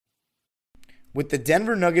With the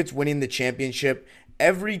Denver Nuggets winning the championship,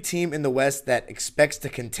 every team in the West that expects to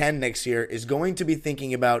contend next year is going to be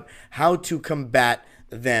thinking about how to combat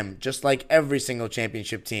them, just like every single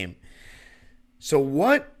championship team. So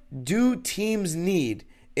what do teams need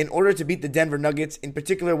in order to beat the Denver Nuggets? In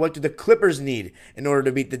particular, what do the Clippers need in order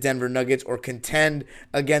to beat the Denver Nuggets or contend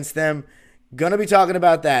against them? Gonna be talking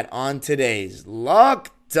about that on today's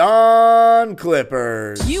Locked On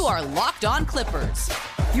Clippers. You are Locked On Clippers,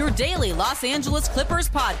 your daily Los Angeles Clippers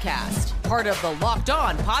podcast, part of the Locked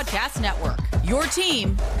On Podcast Network, your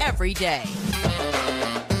team every day.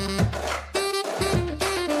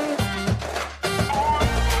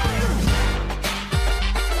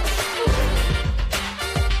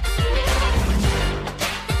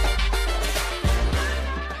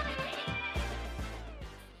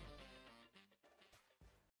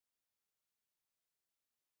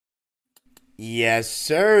 Yes,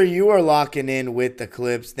 sir. You are locking in with the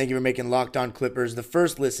Clips. Thank you for making Locked On Clippers the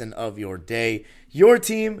first listen of your day. Your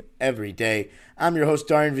team every day. I'm your host,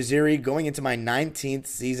 Darian Vaziri, going into my 19th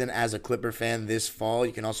season as a Clipper fan this fall.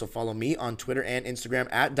 You can also follow me on Twitter and Instagram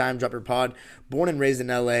at DimeDropperPod, born and raised in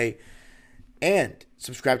LA. And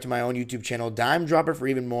subscribe to my own YouTube channel, Dime Dropper, for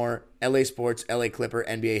even more LA sports, LA Clipper,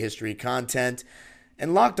 NBA history content.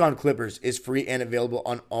 And Locked On Clippers is free and available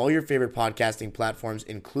on all your favorite podcasting platforms,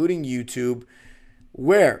 including YouTube,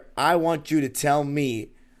 where I want you to tell me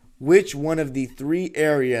which one of the three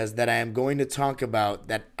areas that I am going to talk about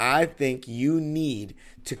that I think you need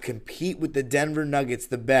to compete with the Denver Nuggets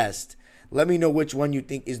the best. Let me know which one you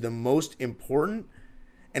think is the most important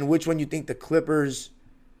and which one you think the Clippers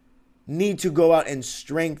need to go out and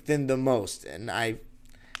strengthen the most. And I'm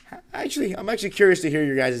actually curious to hear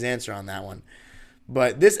your guys' answer on that one.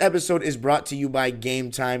 But this episode is brought to you by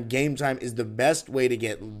Game Time. Game Time is the best way to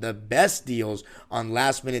get the best deals on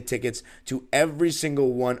last-minute tickets to every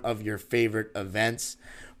single one of your favorite events.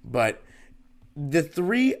 But the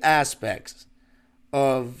three aspects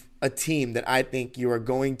of a team that I think you are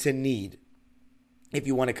going to need if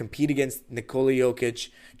you want to compete against Nikola Jokic,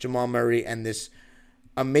 Jamal Murray, and this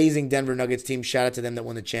amazing Denver Nuggets team. Shout out to them that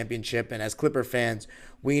won the championship. And as Clipper fans,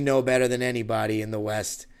 we know better than anybody in the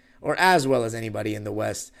West, or as well as anybody in the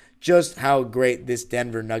West, just how great this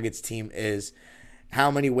Denver Nuggets team is,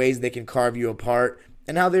 how many ways they can carve you apart,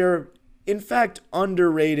 and how they're, in fact,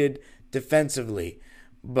 underrated defensively.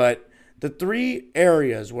 But the three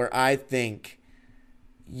areas where I think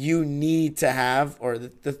you need to have, or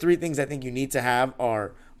the three things I think you need to have,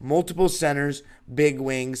 are multiple centers, big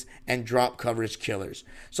wings, and drop coverage killers.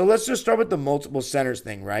 So let's just start with the multiple centers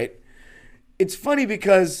thing, right? It's funny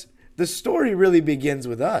because the story really begins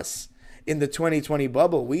with us. In the 2020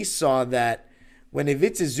 bubble, we saw that when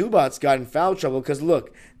Ivica Zubac got in foul trouble, because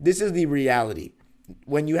look, this is the reality.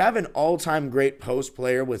 When you have an all-time great post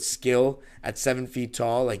player with skill at 7 feet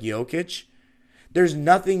tall like Jokic, there's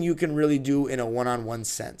nothing you can really do in a one-on-one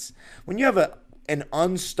sense. When you have an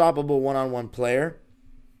unstoppable one-on-one player,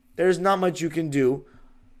 there's not much you can do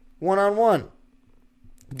one-on-one.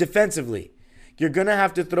 Defensively, you're going to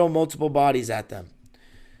have to throw multiple bodies at them,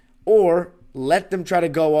 or let them try to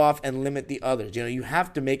go off and limit the others. You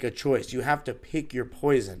have to make a choice. You have to pick your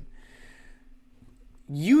poison.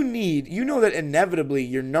 You know that inevitably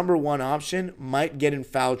your number one option might get in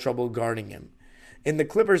foul trouble guarding him. In the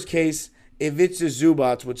Clippers' case, Ivica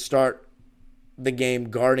Zubac would start the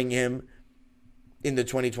game guarding him in the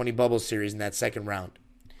 2020 bubble series in that second round.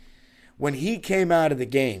 When he came out of the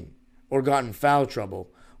game or got in foul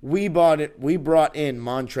trouble, we brought in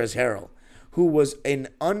Montrezl Harrell, who was an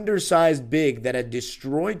undersized big that had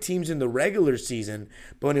destroyed teams in the regular season,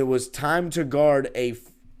 but when it was time to guard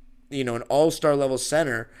an all-star level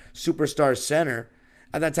center, superstar center,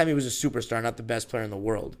 at that time he was a superstar, not the best player in the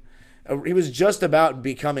world. He was just about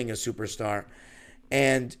becoming a superstar,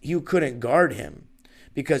 and you couldn't guard him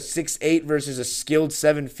because 6'8" versus a skilled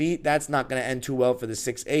 7 feet, that's not going to end too well for the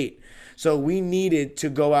 6'8". So we needed to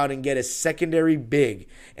go out and get a secondary big,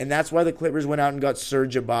 and that's why the Clippers went out and got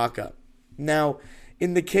Serge Ibaka. Now,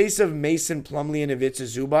 in the case of Mason Plumlee and Ivica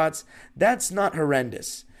Zubac, that's not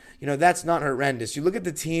horrendous. That's not horrendous. You look at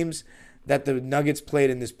the teams that the Nuggets played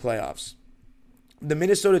in this playoffs. The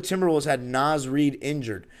Minnesota Timberwolves had Naz Reid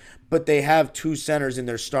injured, but they have two centers in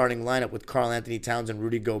their starting lineup with Karl-Anthony Towns and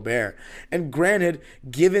Rudy Gobert. And granted,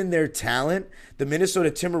 given their talent, the Minnesota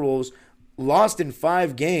Timberwolves lost in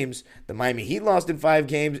 5 games. The Miami Heat lost in 5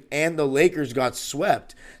 games, and the Lakers got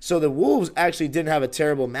swept. So the Wolves actually didn't have a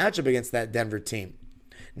terrible matchup against that Denver team.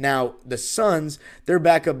 Now, the Suns, their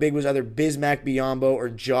backup big was either Bismack Biyombo or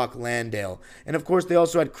Jock Landale. And, of course, they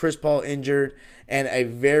also had Chris Paul injured and a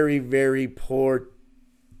very, very poor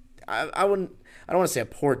 – I I don't want to say a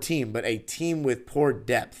poor team, but a team with poor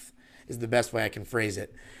depth is the best way I can phrase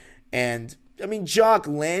it. And, I mean, Jock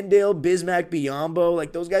Landale, Bismack Biyombo,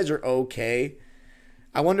 like, those guys are okay.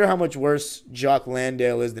 I wonder how much worse Jock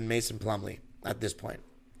Landale is than Mason Plumlee at this point.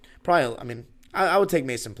 Probably, I mean, I would take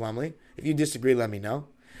Mason Plumlee. If you disagree, let me know.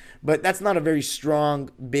 But that's not a very strong,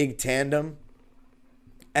 big tandem.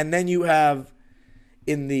 And then you have,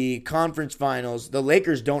 in the conference finals, the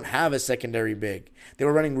Lakers don't have a secondary big. They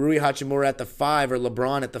were running Rui Hachimura at the 5 or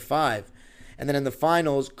LeBron at the 5. And then in the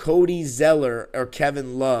finals, Cody Zeller or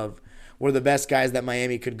Kevin Love were the best guys that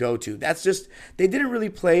Miami could go to. That's just, they didn't really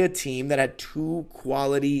play a team that had two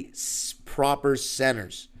quality, proper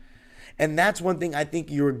centers. And that's one thing I think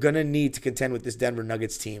you're going to need to contend with this Denver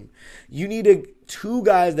Nuggets team. You need two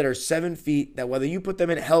guys that are 7 feet, that whether you put them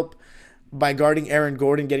in help by guarding Aaron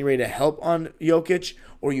Gordon, getting ready to help on Jokic,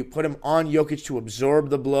 or you put him on Jokic to absorb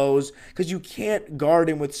the blows, because you can't guard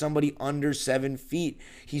him with somebody under 7 feet.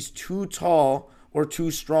 He's too tall or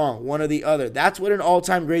too strong, one or the other. That's what an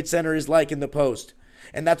all-time great center is like in the post.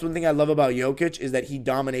 And that's one thing I love about Jokic is that he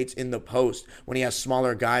dominates in the post when he has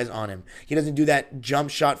smaller guys on him. He doesn't do that jump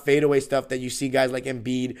shot fadeaway stuff that you see guys like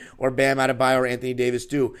Embiid or Bam Adebayo or Anthony Davis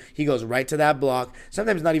do. He goes right to that block.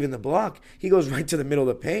 Sometimes not even the block. He goes right to the middle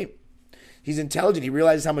of the paint. He's intelligent. He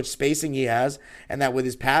realizes how much spacing he has, and that with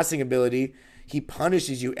his passing ability, he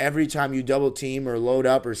punishes you every time you double team or load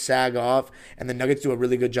up or sag off, and the Nuggets do a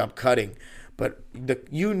really good job cutting. But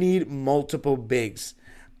you need multiple bigs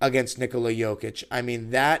against Nikola Jokic. I mean,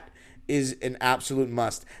 that is an absolute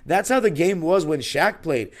must. That's how the game was when Shaq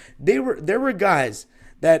played. There were guys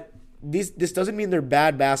that, this doesn't mean they're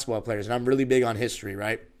bad basketball players, and I'm really big on history,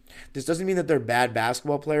 right? This doesn't mean that they're bad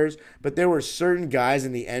basketball players, but there were certain guys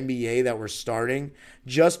in the NBA that were starting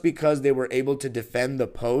just because they were able to defend the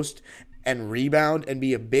post and rebound and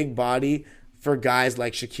be a big body for guys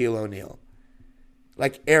like Shaquille O'Neal,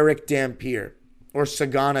 like Eric Dampier or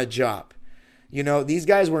Sagana Diop. You know, these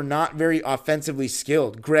guys were not very offensively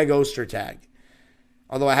skilled. Greg Ostertag,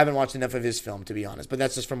 although I haven't watched enough of his film, to be honest, but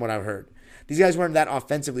that's just from what I've heard. These guys weren't that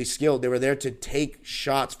offensively skilled. They were there to take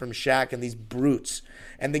shots from Shaq and these brutes.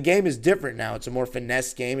 And the game is different now. It's a more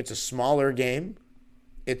finesse game. It's a smaller game.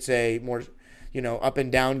 It's a more, up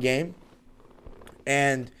and down game.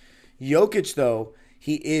 And Jokic, though,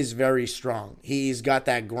 he is very strong. He's got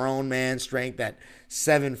that grown man strength, that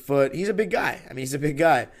 7 foot. He's a big guy. I mean, he's a big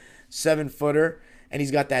guy. 7-footer. And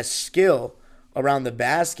he's got that skill around the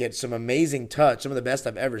basket, some amazing touch, some of the best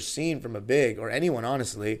I've ever seen from a big, or anyone,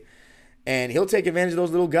 honestly. And he'll take advantage of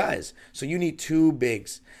those little guys. So you need two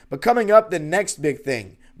bigs. But coming up, the next big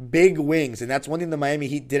thing, big wings. And that's one thing the Miami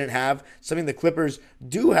Heat didn't have, something the Clippers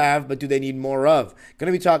do have, but do they need more of?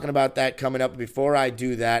 Going to be talking about that coming up. Before I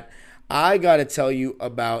do that, I got to tell you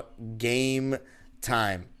about Game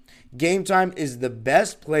Time. Game Time is the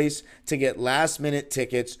best place to get last-minute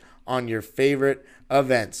tickets on your favorite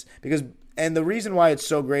events. And the reason why it's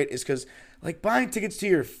so great is because, like, buying tickets to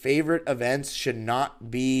your favorite events should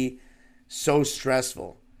not be so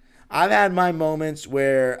stressful. I've had my moments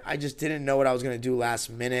where I just didn't know what I was going to do last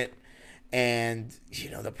minute, and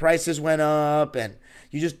the prices went up, and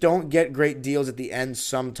you just don't get great deals at the end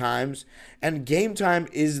sometimes. And Game Time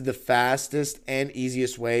is the fastest and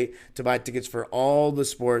easiest way to buy tickets for all the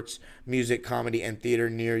sports, music, comedy, and theater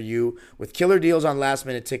near you. With killer deals on last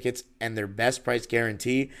minute tickets and their best price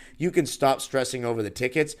guarantee, you can stop stressing over the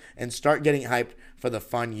tickets and start getting hyped for the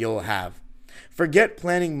fun you'll have. Forget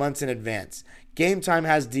planning months in advance. Game Time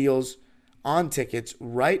has deals on tickets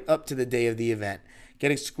right up to the day of the event.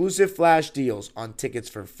 Get exclusive flash deals on tickets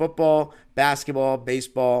for football, basketball,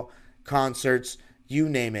 baseball, concerts, you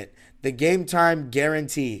name it. The Game Time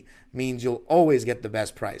guarantee means you'll always get the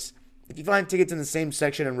best price. If you find tickets in the same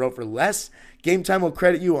section and row for less, Game Time will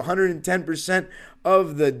credit you 110%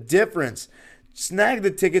 of the difference. Snag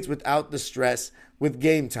the tickets without the stress with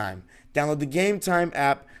Game Time. Download the Game Time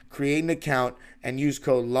app, create an account, and use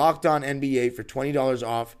code LOCKEDONNBA for $20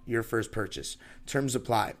 off your first purchase. Terms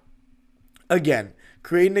apply. Again,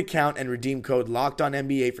 create an account and redeem code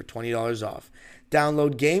LOCKEDONNBA for $20 off.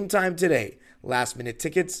 Download Game Time today. Last minute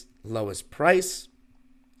tickets, lowest price,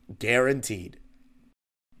 guaranteed.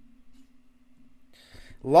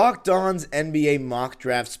 Locked On's NBA mock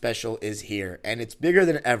draft special is here, and it's bigger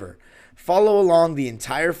than ever. Follow along the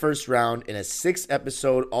entire first round in a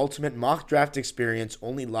 6-episode ultimate mock draft experience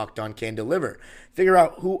only Locked On can deliver. Figure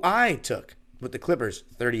out who I took with the Clippers'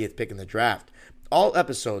 30th pick in the draft. All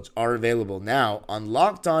episodes are available now on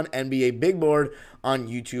Locked On NBA Big Board on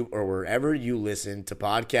YouTube or wherever you listen to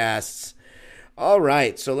podcasts. All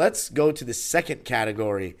right, so let's go to the second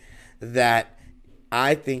category that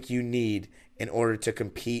I think you need in order to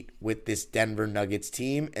compete with this Denver Nuggets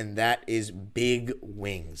team, and that is big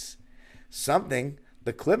wings. Something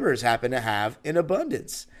the Clippers happen to have in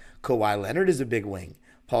abundance. Kawhi Leonard is a big wing.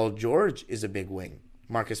 Paul George is a big wing.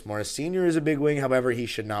 Marcus Morris Sr. is a big wing. However, he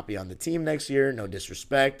should not be on the team next year. No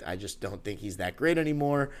disrespect. I just don't think he's that great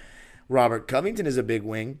anymore. Robert Covington is a big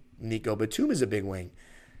wing. Nico Batum is a big wing.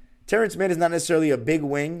 Terrence Mann is not necessarily a big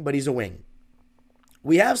wing, but he's a wing.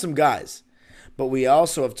 We have some guys, but we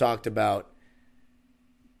also have talked about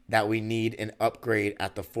that we need an upgrade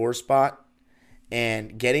at the 4 spot,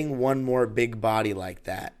 and getting one more big body like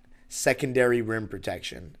that, secondary rim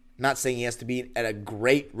protection. Not saying he has to be at a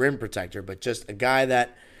great rim protector, but just a guy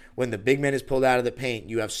that when the big man is pulled out of the paint,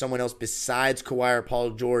 you have someone else besides Kawhi or Paul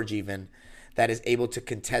George even that is able to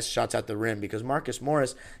contest shots at the rim, because Marcus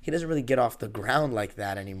Morris, he doesn't really get off the ground like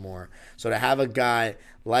that anymore. So to have a guy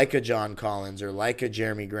like a John Collins or like a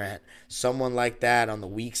Jeremy Grant, someone like that on the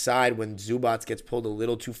weak side when Zubac gets pulled a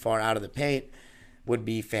little too far out of the paint, would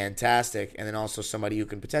be fantastic. And then also somebody who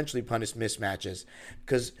can potentially punish mismatches.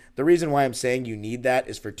 Because the reason why I'm saying you need that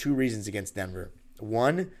is for 2 reasons against Denver.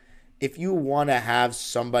 One, if you want to have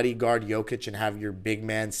somebody guard Jokic and have your big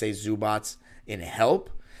man, say Zubac, in help,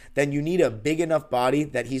 then you need a big enough body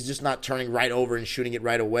that he's just not turning right over and shooting it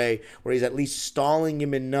right away, where he's at least stalling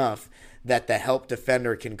him enough that the help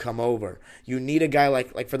defender can come over. You need a guy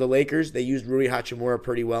like for the Lakers, they used Rui Hachimura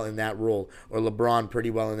pretty well in that role, or LeBron pretty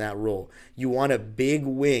well in that role. You want a big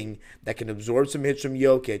wing that can absorb some hits from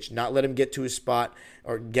Jokic, not let him get to his spot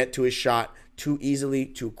or get to his shot too easily,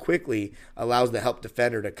 too quickly, allows the help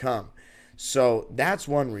defender to come. So that's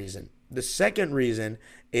one reason. The second reason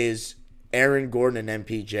is Aaron Gordon and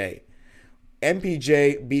MPJ.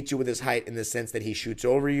 MPJ beats you with his height in the sense that he shoots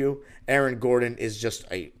over you. Aaron Gordon is just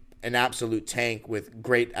an absolute tank with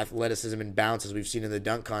great athleticism and bounce, as we've seen in the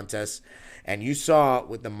dunk contests. And you saw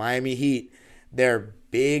with the Miami Heat, their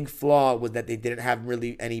big flaw was that they didn't have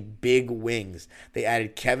really any big wings. They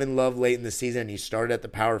added Kevin Love late in the season, and he started at the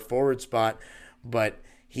power forward spot, but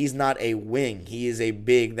he's not a wing. He is a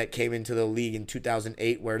big that came into the league in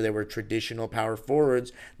 2008 where there were traditional power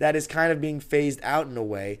forwards that is kind of being phased out in a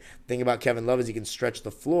way. The thing about Kevin Love is he can stretch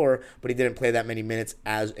the floor, but he didn't play that many minutes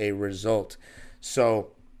as a result.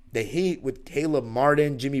 So the Heat with Caleb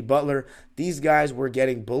Martin, Jimmy Butler, these guys were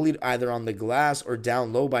getting bullied either on the glass or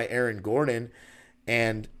down low by Aaron Gordon,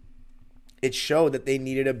 and it showed that they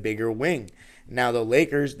needed a bigger wing. Now the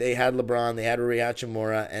Lakers, they had LeBron, they had Rui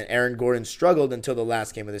Hachimura, and Aaron Gordon struggled until the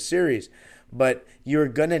last game of the series. But you're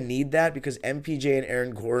going to need that because MPJ and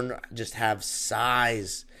Aaron Gordon just have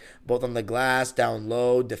size, both on the glass, down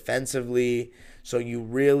low, defensively. So you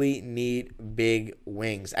really need big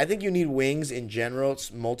wings. I think you need wings in general.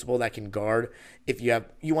 It's multiple that can guard if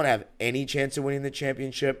you want to have any chance of winning the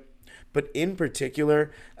championship. But in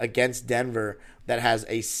particular, against Denver, that has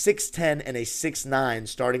a 6'10 and a 6'9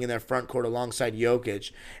 starting in their front court alongside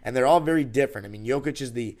Jokic. And they're all very different. I mean, Jokic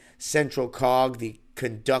is the central cog, the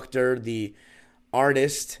conductor, the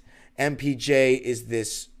artist. MPJ is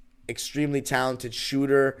this extremely talented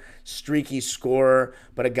shooter, streaky scorer,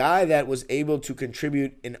 but a guy that was able to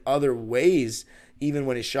contribute in other ways even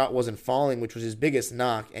when his shot wasn't falling, which was his biggest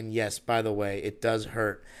knock. And yes, by the way, it does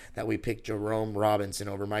hurt that we picked Jerome Robinson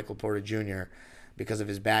over Michael Porter Jr. because of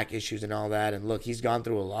his back issues and all that. And look, he's gone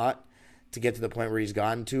through a lot to get to the point where he's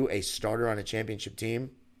gotten to a starter on a championship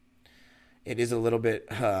team. It is a little bit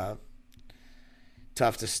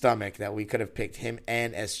tough to stomach that we could have picked him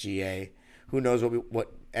and SGA. Who knows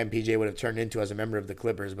what MPJ would have turned into as a member of the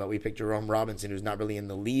Clippers, but we picked Jerome Robinson, who's not really in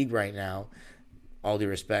the league right now, all due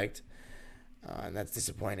respect, and that's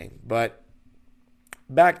disappointing. But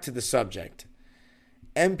back to the subject.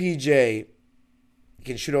 MPJ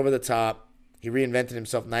can shoot over the top. He reinvented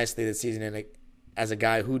himself nicely this season as a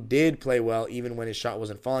guy who did play well even when his shot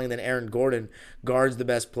wasn't falling. And then Aaron Gordon guards the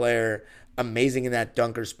best player, amazing in that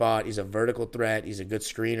dunker spot. He's a vertical threat. He's a good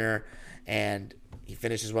screener, and he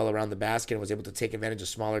finishes well around the basket and was able to take advantage of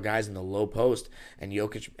smaller guys in the low post. And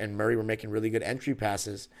Jokic and Murray were making really good entry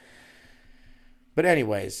passes. But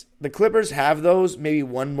anyways, the Clippers have those. Maybe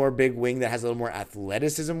one more big wing that has a little more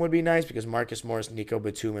athleticism would be nice because Marcus Morris, Nico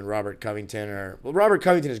Batum, and Robert Covington are... Well, Robert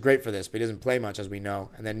Covington is great for this, but he doesn't play much, as we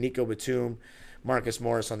know. And then Nico Batum, Marcus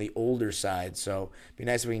Morris on the older side. So it'd be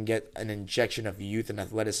nice if we can get an injection of youth and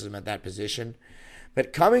athleticism at that position.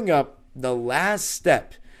 But coming up, the last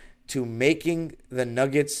step to making the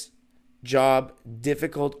Nuggets' job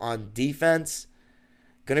difficult on defense,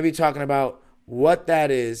 going to be talking about what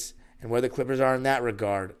that is and where the Clippers are in that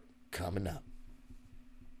regard coming up.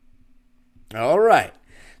 All right.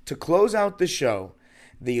 To close out the show,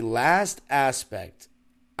 the last aspect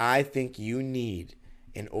I think you need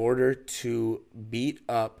in order to beat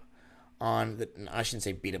up on the, I shouldn't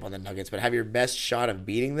say beat up on the Nuggets, but have your best shot of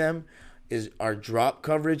beating them are drop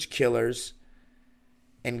coverage killers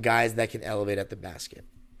and guys that can elevate at the basket.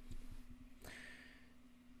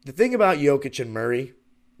 The thing about Jokic and Murray,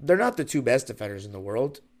 they're not the two best defenders in the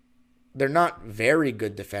world. They're not very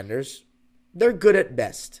good defenders. They're good at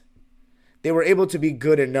best. They were able to be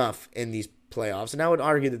good enough in these playoffs, and I would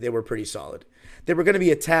argue that they were pretty solid. They were going to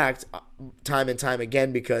be attacked time and time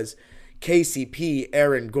again because KCP,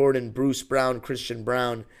 Aaron Gordon, Bruce Brown, Christian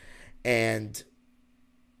Brown, and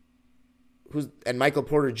Michael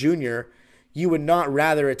Porter Jr., you would not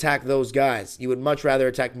rather attack those guys. You would much rather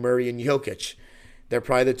attack Murray and Jokic. They're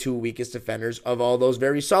probably the two weakest defenders of all those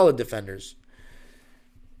very solid defenders.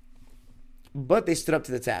 But they stood up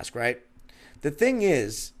to the task, right? The thing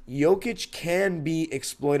is, Jokic can be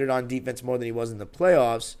exploited on defense more than he was in the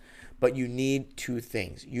playoffs, but you need two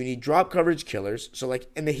things. You need drop coverage killers. So like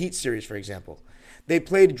in the Heat series, for example, they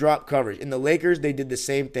played drop coverage. In the Lakers, they did the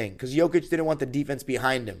same thing because Jokic didn't want the defense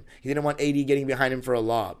behind him. He didn't want AD getting behind him for a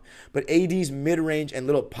lob. But AD's mid-range and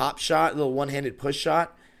little pop shot, little one-handed push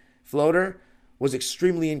shot, floater, was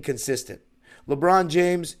extremely inconsistent. LeBron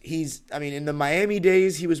James, in the Miami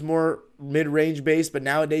days, he was more mid-range based, but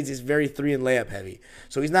nowadays he's very 3 and layup heavy.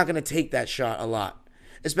 So he's not going to take that shot a lot,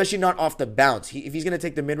 especially not off the bounce. If he's going to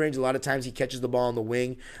take the mid-range, a lot of times he catches the ball on the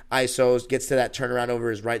wing, ISOs, gets to that turnaround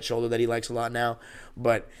over his right shoulder that he likes a lot now,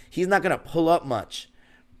 but he's not going to pull up much.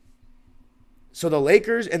 So the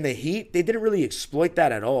Lakers and the Heat, they didn't really exploit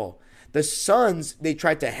that at all. The Suns, they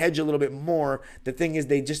tried to hedge a little bit more. The thing is,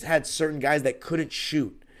 they just had certain guys that couldn't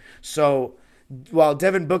shoot. So while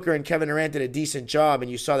Devin Booker and Kevin Durant did a decent job,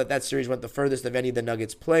 and you saw that series went the furthest of any of the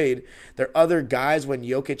Nuggets played, there are other guys when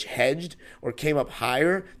Jokic hedged or came up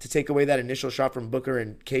higher to take away that initial shot from Booker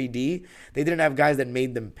and KD, they didn't have guys that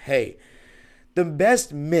made them pay. The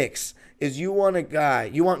best mix is you want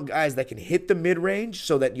guys that can hit the mid-range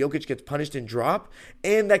so that Jokic gets punished and drop,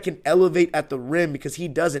 and that can elevate at the rim because he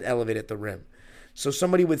doesn't elevate at the rim. So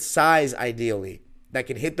somebody with size, ideally, that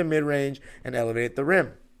can hit the mid-range and elevate at the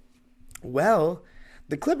rim. Well,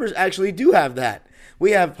 the Clippers actually do have that.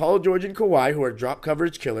 We have Paul George and Kawhi, who are drop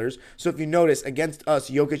coverage killers. So if you notice, against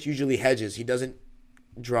us, Jokic usually hedges. He doesn't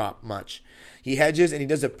drop much. He hedges, and he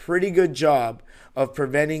does a pretty good job of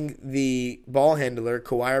preventing the ball handler,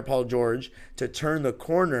 Kawhi or Paul George, to turn the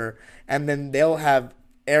corner, and then they'll have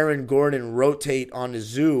Aaron Gordon rotate on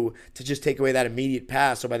Zoo to just take away that immediate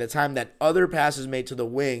pass. So by the time that other pass is made to the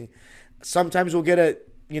wing, sometimes we'll get a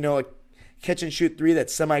catch and shoot three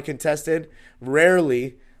that's semi-contested.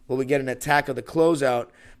 Rarely will we get an attack of the closeout,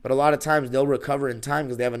 but a lot of times they'll recover in time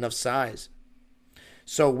because they have enough size.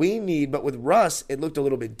 So but with Russ, it looked a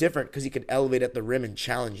little bit different because he could elevate at the rim and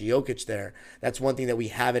challenge Jokic there. That's one thing that we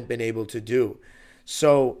haven't been able to do.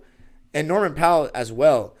 So, and Norman Powell as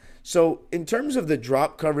well. So in terms of the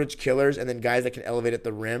drop coverage killers and then guys that can elevate at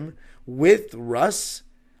the rim, with Russ,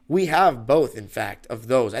 we have both, in fact, of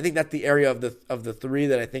those. I think that's the area of the three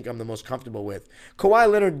that I think I'm the most comfortable with.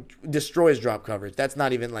 Kawhi Leonard destroys drop coverage. That's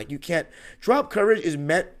not even you can't. Drop coverage is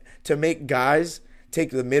meant to make guys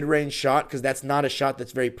take the mid-range shot because that's not a shot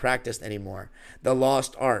that's very practiced anymore. The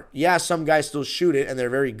lost art. Yeah, some guys still shoot it and they're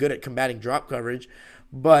very good at combating drop coverage,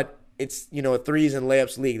 but it's, a threes and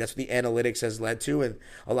layups league. That's what the analytics has led to, and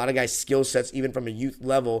a lot of guys' skill sets, even from a youth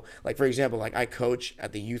level, for example, I coach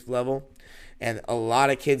at the youth level, and a lot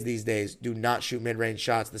of kids these days do not shoot mid-range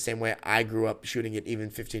shots the same way I grew up shooting it even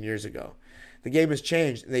 15 years ago. The game has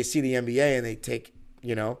changed, and they see the NBA and they take,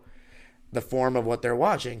 the form of what they're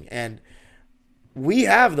watching, and we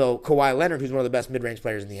have, though, Kawhi Leonard, who's one of the best mid-range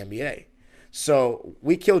players in the NBA. So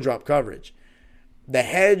we kill drop coverage. The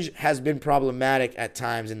hedge has been problematic at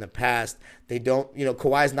times in the past. They don't,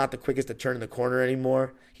 Kawhi's not the quickest to turn in the corner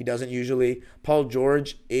anymore. He doesn't usually. Paul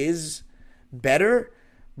George is better,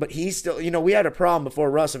 but he's still, we had a problem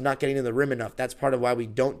before Russ of not getting to the rim enough. That's part of why we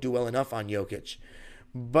don't do well enough on Jokic.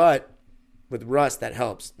 But with Russ, that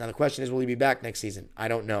helps. Now, the question is, will he be back next season? I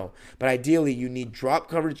don't know. But ideally, you need drop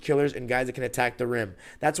coverage killers and guys that can attack the rim.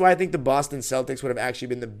 That's why I think the Boston Celtics would have actually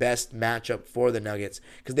been the best matchup for the Nuggets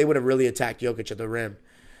because they would have really attacked Jokic at the rim.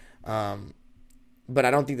 But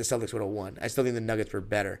I don't think the Celtics would have won. I still think the Nuggets were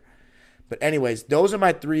better. But anyways, those are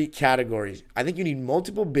my three categories. I think you need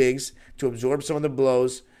multiple bigs to absorb some of the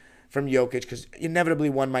blows from Jokic because inevitably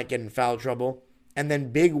one might get in foul trouble. And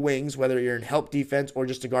then big wings, whether you're in help defense or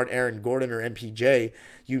just to guard Aaron Gordon or MPJ,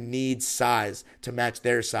 you need size to match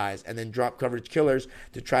their size. And then drop coverage killers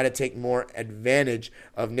to try to take more advantage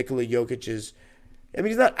of Nikola Jokic's.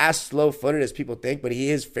 He's not as slow-footed as people think, but he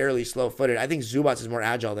is fairly slow-footed. I think Zubac is more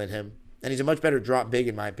agile than him. And he's a much better drop big,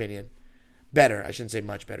 in my opinion. Better. I shouldn't say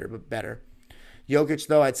much better, but better. Jokic,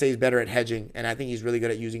 though, I'd say he's better at hedging, and I think he's really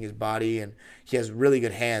good at using his body, and he has really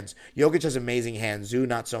good hands. Jokic has amazing hands. Zoo,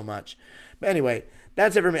 not so much. But anyway,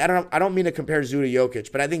 that's it for me. I don't mean to compare Zoo to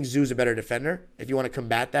Jokic, but I think Zoo's a better defender. If you want to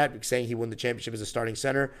combat that, saying he won the championship as a starting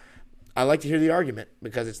center, I like to hear the argument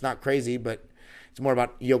because it's not crazy, but it's more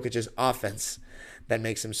about Jokic's offense that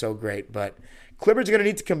makes him so great. But Clippers are going to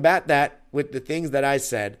need to combat that with the things that I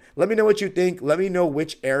said. Let me know what you think. Let me know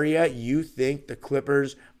which area you think the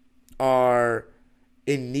Clippers are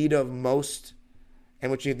in need of most and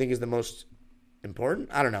what you think is the most important.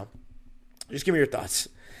 I don't know. Just give me your thoughts.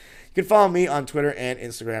 You can follow me on Twitter and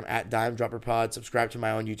Instagram at DimeDropperPod. Subscribe to my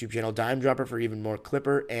own YouTube channel, Dime Dropper, for even more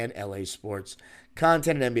Clipper and LA sports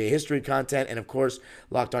content and NBA history content. And, of course,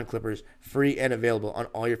 Locked On Clippers, free and available on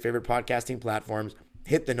all your favorite podcasting platforms.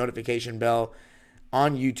 Hit the notification bell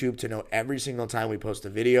on YouTube to know every single time we post a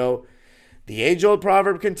video. The age-old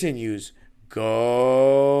proverb continues, go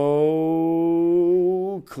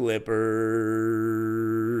Clippers.